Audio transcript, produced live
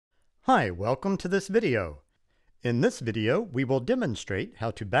Hi, welcome to this video. In this video, we will demonstrate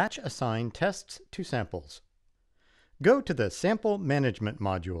how to batch assign tests to samples. Go to the Sample Management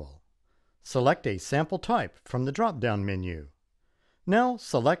module. Select a sample type from the drop-down menu. Now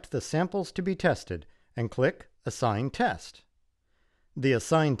select the samples to be tested and click Assign Test. The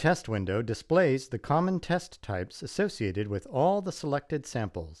Assign Test window displays the common test types associated with all the selected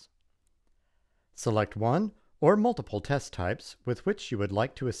samples. Select one or multiple test types with which you would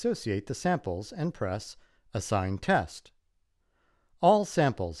like to associate the samples and press Assign Test. All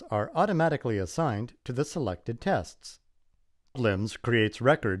samples are automatically assigned to the selected tests. LIMS creates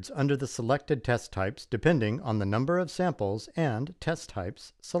records under the selected test types depending on the number of samples and test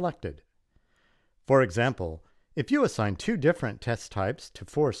types selected. For example, if you assign two different test types to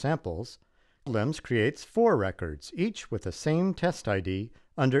 4 samples, LIMS creates 4 records, each with the same test ID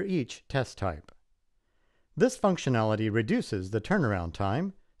under each test type. This functionality reduces the turnaround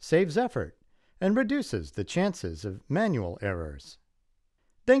time, saves effort, and reduces the chances of manual errors.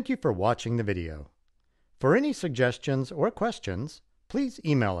 Thank you for watching the video. For any suggestions or questions, please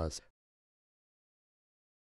email us